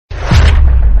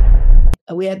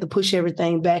we had to push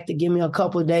everything back to give me a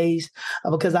couple of days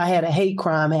because I had a hate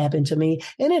crime happen to me,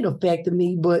 and it affected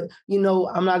me. But,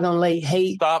 I'm not going to lay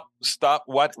hate. Stop.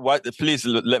 What? Please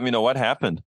let me know what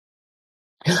happened.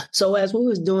 So as we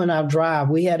was doing our drive,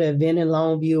 we had an event in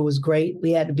Longview. It was great.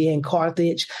 We had to be in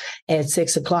Carthage at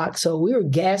 6:00. So we were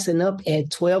gassing up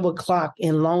at 12:00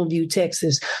 in Longview,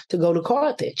 Texas, to go to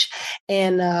Carthage.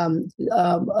 And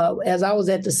as I was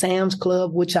at the Sam's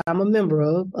Club, which I'm a member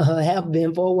of, have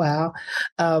been for a while,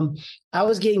 I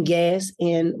was getting gas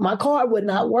and my card would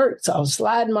not work. So I was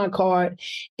sliding my card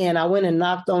and I went and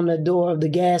knocked on the door of the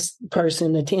gas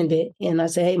person attendant. And I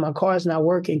said, hey, my card's not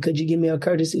working. Could you give me a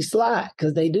courtesy slide?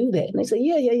 Because they do that. And they said,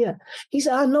 yeah. He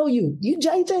said, I know you. You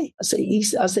JJ? I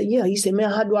said, yeah. He said, man,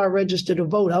 how do I register to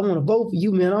vote? I want to vote for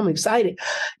you, man. I'm excited.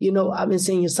 I've been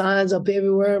seeing your signs up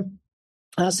everywhere.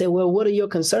 I said, well, what are your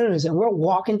concerns? And we're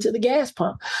walking to the gas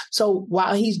pump. So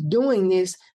while he's doing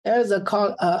this, there's a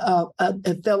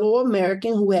fellow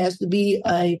American who has to be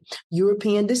a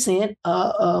European descent,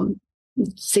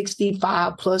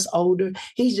 65 plus older.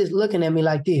 He's just looking at me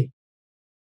like this.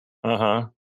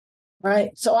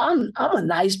 Right. So I'm a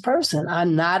nice person. I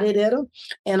nodded at him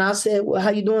and I said, well,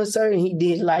 how you doing, sir? And he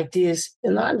did like this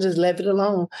and I just left it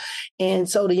alone. And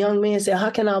so the young man said, how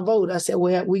can I vote? I said,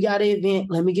 well, we got an event.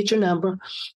 Let me get your number.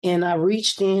 And I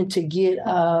reached in to get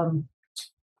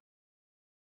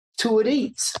 2 of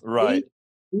these. Right.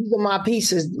 These are my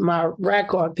pieces, my rack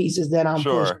card pieces that I'm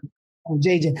pushing on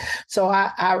JJ. So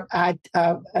I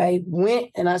went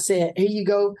and I said, here you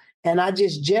go. And I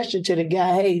just gestured to the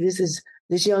guy, hey,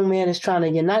 this young man is trying to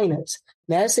unite us.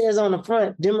 Now it says on the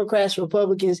front, Democrats,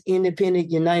 Republicans,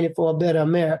 Independent, United for a Better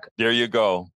America. There you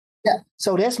go. Yeah.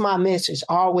 So that's my message.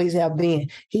 Always have been.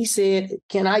 He said,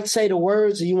 can I say the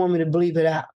words or you want me to believe it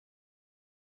out?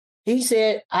 He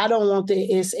said, I don't want the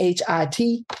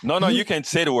SHIT. No, you can't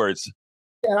say the words.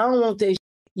 I don't want that.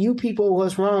 You people,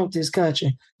 what's wrong with this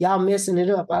country? Y'all messing it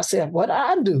up. I said, what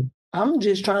I do? I'm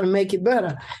just trying to make it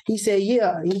better. He said,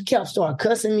 yeah. He kept starting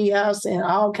cussing me out, saying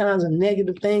all kinds of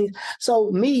negative things.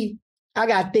 So me, I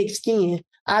got thick skin.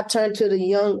 I turned to the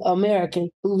young American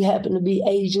who happened to be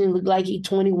Asian, looked like he's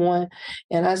 21.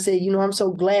 And I said, I'm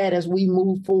so glad as we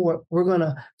move forward, we're going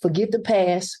to forget the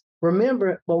past.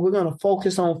 Remember, but we're going to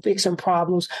focus on fixing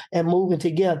problems and moving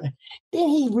together. Then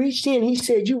he reached in, he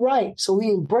said, you're right. So he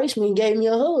embraced me and gave me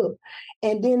a hug.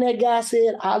 And then that guy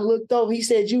said, I looked over, he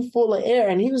said, you full of air.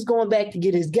 And he was going back to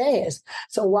get his gas.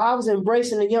 So while I was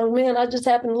embracing the young man, I just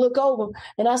happened to look over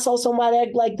and I saw somebody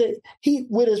act like that. He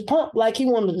with his pump, like he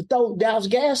wanted to douse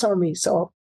gas on me.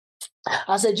 So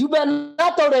I said, you better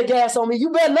not throw that gas on me. You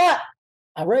better not.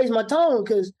 I raised my tone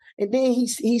and then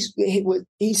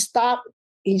he stopped.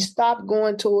 He stopped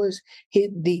going towards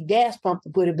the gas pump to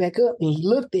put it back up, and he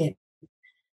looked at it,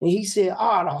 and he said, to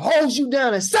hose you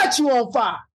down and set you on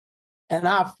fire. And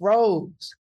I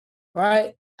froze,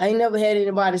 right? I ain't never had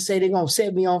anybody say they're going to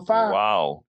set me on fire.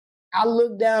 Wow. I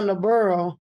looked down the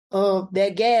barrel of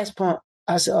that gas pump.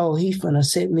 I said, he finna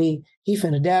set me, he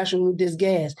finna dash me with this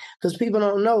gas. Because people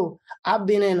don't know, I've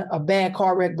been in a bad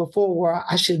car wreck before where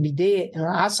I should be dead. And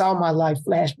I saw my life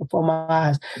flash before my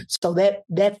eyes. So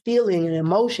that feeling and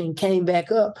emotion came back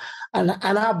up and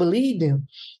I believed him.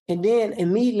 And then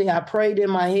immediately I prayed in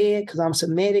my head because I'm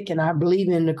Semitic and I believe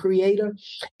in the Creator.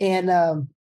 And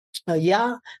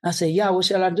I said, what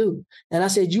shall I do? And I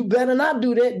said, you better not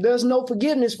do that. There's no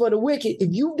forgiveness for the wicked. If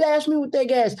you dash me with that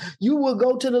gas, you will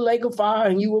go to the lake of fire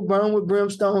and you will burn with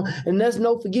brimstone. And there's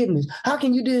no forgiveness. How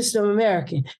can you do this to an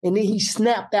American? And then he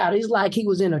snapped out. It's like he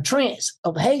was in a trance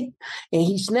of hate. And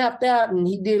he snapped out and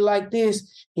he did like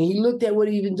this. And he looked at what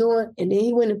he was doing. And then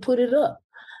he went and put it up.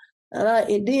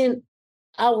 And then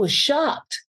I was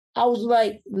shocked. I was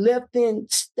like left in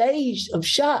stage of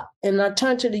shock. And I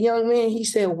turned to the young man. He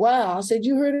said, wow. I said,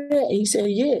 you heard that? He said,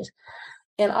 yes.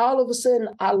 And all of a sudden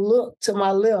I looked to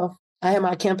my left. I had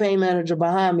my campaign manager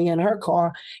behind me in her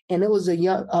car. And it was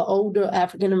older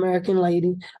African-American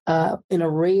lady in a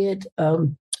red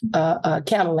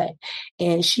Cadillac.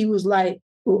 And she was like,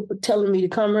 telling me to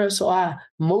come here. So I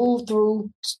moved through.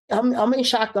 I'm in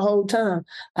shock the whole time.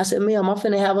 I said, ma'am, I'm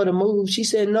finna have her to move. She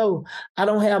said, no, I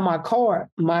don't have my card.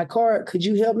 My card, could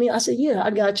you help me? I said, yeah, I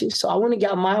got you. So I went and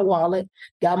got my wallet,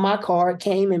 got my card,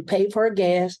 came and paid for her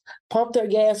gas, pumped her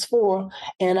gas for her,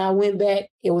 and I went back.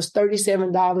 It was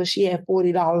 $37. She had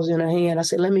 $40 in her hand. I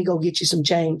said, let me go get you some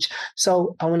change.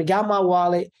 So I went and got my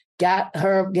wallet, got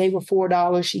her, gave her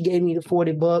 $4. She gave me the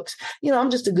 $40.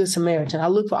 I'm just a good Samaritan. I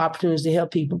look for opportunities to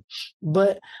help people.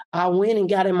 But I went and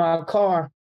got in my car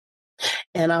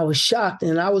and I was shocked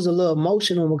and I was a little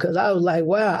emotional because I was like,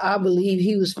 wow, I believe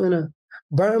he was going to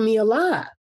burn me alive.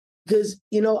 because,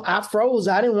 I froze.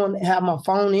 I didn't want to have my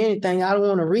phone or anything. I don't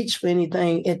want to reach for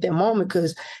anything at that moment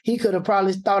because he could have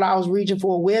probably thought I was reaching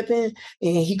for a weapon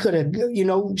and he could have,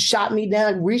 shot me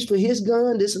down, reached for his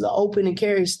gun. This is an open and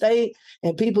carry state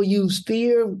and people use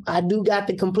fear. I do got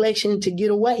the complexion to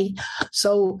get away.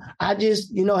 So I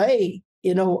just, hey,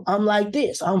 I'm like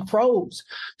this. I'm froze.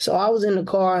 So I was in the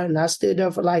car and I stood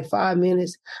there for like 5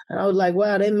 minutes and I was like,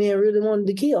 wow, that man really wanted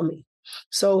to kill me.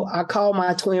 So I called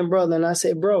my twin brother and I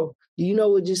said, bro, do you know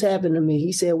what just happened to me?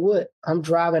 He said, what? I'm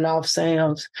driving off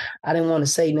Sam's. I didn't want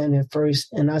to say nothing at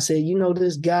first. And I said,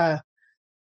 this guy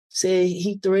said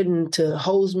he threatened to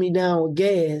hose me down with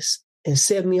gas and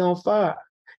set me on fire.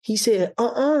 He said,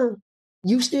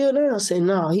 you still there? I said,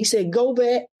 no. He said, go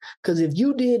back, because if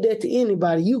you did that to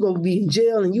anybody, you're going to be in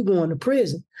jail and you're going to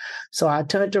prison. So I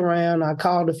turned around. I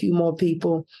called a few more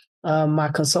people, my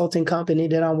consulting company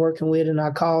that I'm working with, and I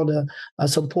called a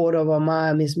supporter of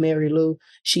mine, Miss Mary Lou.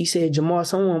 She said, Jamar,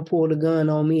 someone pulled a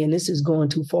gun on me, and this is going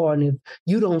too far. And if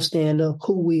you don't stand up,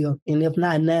 who will? And if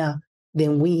not now,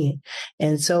 then when?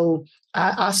 And so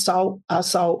I sought,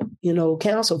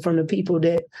 counsel from the people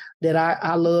that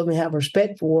I love and have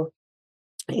respect for,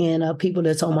 and people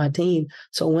that's on my team.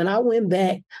 So when I went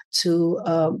back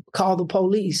to call the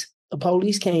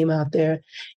police came out there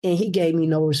and he gave me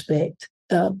no respect.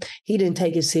 He didn't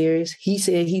take it serious. He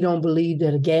said he don't believe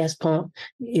that a gas pump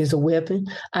is a weapon.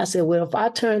 I said, well, if I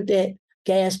turned that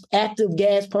active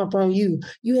gas pump on you,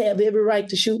 you have every right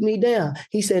to shoot me down.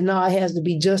 He said, no, it has to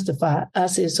be justified. I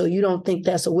said, so you don't think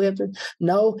that's a weapon?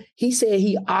 No, he said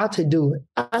he ought to do it.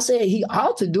 I said, he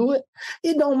ought to do it.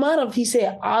 It don't matter if he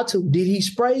said ought to. Did he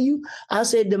spray you? I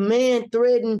said, the man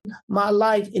threatened my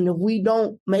life. And if we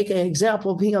don't make an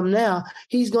example of him now,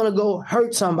 he's going to go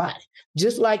hurt somebody.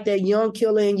 Just like that young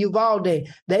killer in Uvalde.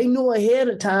 They knew ahead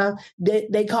of time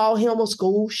that they called him a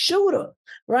school shooter.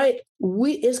 Right?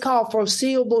 It's called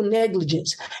foreseeable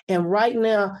negligence. And right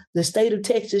now, the state of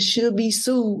Texas should be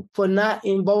sued for not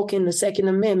invoking the Second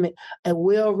Amendment, a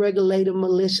well-regulated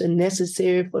militia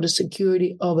necessary for the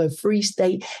security of a free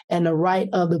state and the right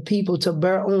of the people to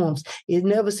bear arms. It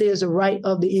never says the right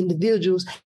of the individuals,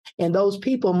 and those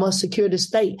people must secure the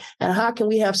state. And how can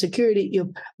we have security if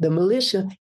the militia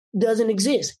doesn't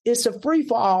exist? It's a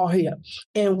free-for-all here.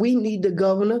 And we need the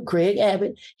governor, Greg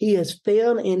Abbott. He has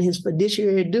failed in his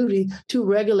fiduciary duty to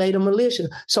regulate a militia.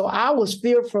 So I was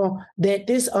fearful that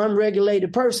this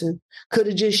unregulated person could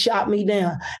have just shot me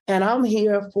down. And I'm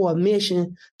here for a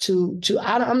mission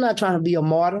I'm not trying to be a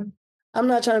martyr. I'm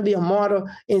not trying to be a martyr,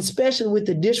 especially with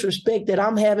the disrespect that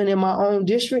I'm having in my own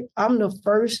district. I'm the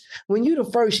first. When you're the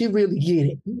first, you really get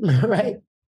it, right?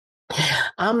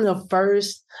 I'm the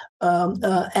first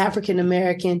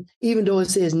African-American, even though it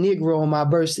says Negro on my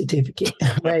birth certificate,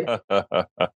 right?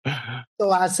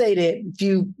 So I say that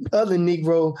few other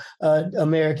Negro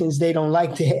Americans, they don't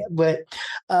like that, but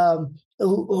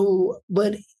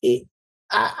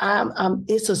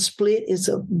it's a split. It's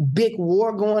a big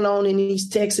war going on in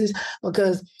East Texas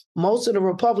because most of the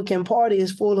Republican Party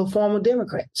is full of former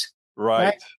Democrats.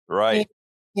 Right.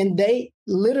 And they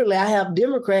literally, I have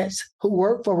Democrats who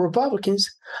work for Republicans.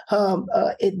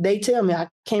 They tell me I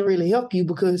can't really help you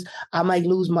because I might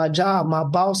lose my job. My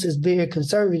boss is very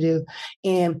conservative.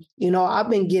 And, I've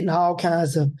been getting all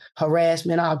kinds of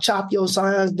harassment. I'll chop your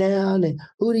signs down. And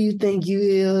who do you think you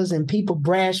is? And people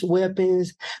brash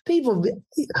weapons.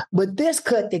 But this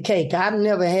cut the cake. I've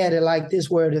never had it like this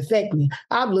where it affect me.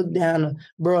 I've looked down the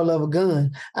barrel of a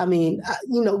gun. I mean,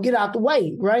 get out the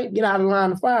way, right? Get out of the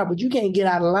line of fire. But you can't get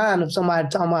out of line if somebody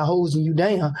talking about hosing you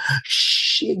down.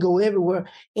 Shit go everywhere.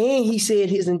 And he said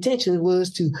his intention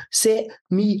was to set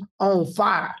me on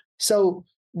fire. So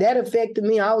that affected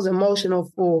me. I was emotional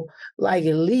for like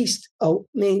at least,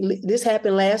 this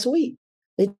happened last week.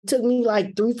 It took me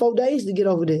like 3-4 days to get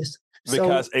over this.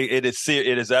 Because it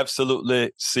is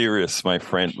absolutely serious, my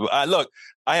friend. Look,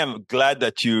 I am glad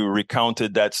that you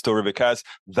recounted that story because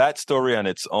that story on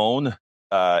its own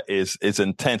is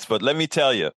intense. But let me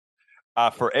tell you,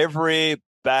 for every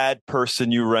bad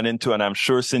person you run into, and I'm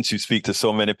sure since you speak to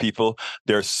so many people,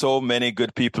 there's so many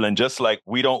good people. And just like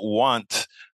we don't want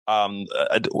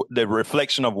the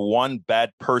reflection of one bad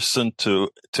person to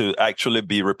actually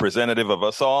be representative of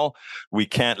us all, we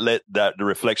can't let the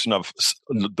reflection of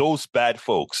those bad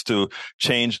folks to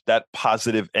change that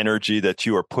positive energy that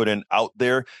you are putting out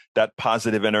there, that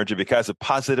positive energy, because the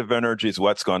positive energy is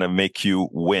what's going to make you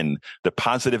win. The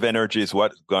positive energy is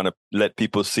what's going to let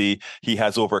people see he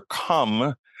has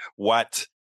overcome what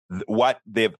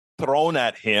they've thrown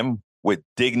at him with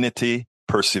dignity,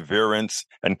 perseverance,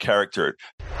 and character.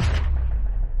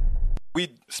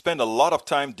 We spend a lot of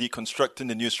time deconstructing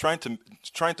the news, trying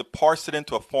to parse it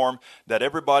into a form that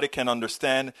everybody can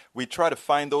understand. We try to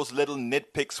find those little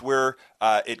nitpicks where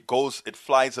it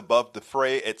flies above the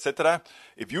fray, etc.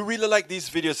 If you really like these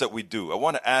videos that we do, I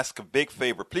want to ask a big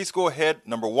favor. Please go ahead.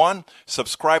 Number 1,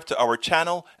 subscribe to our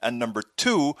channel, and number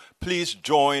 2, please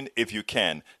join if you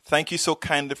can. Thank you so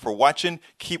kindly for watching.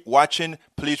 Keep watching.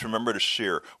 Please remember to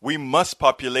share. We must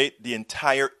populate the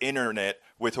entire internet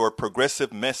with our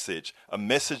progressive message, a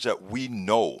message that we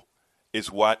know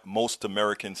is what most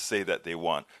Americans say that they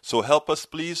want. So help us,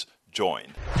 please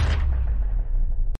join.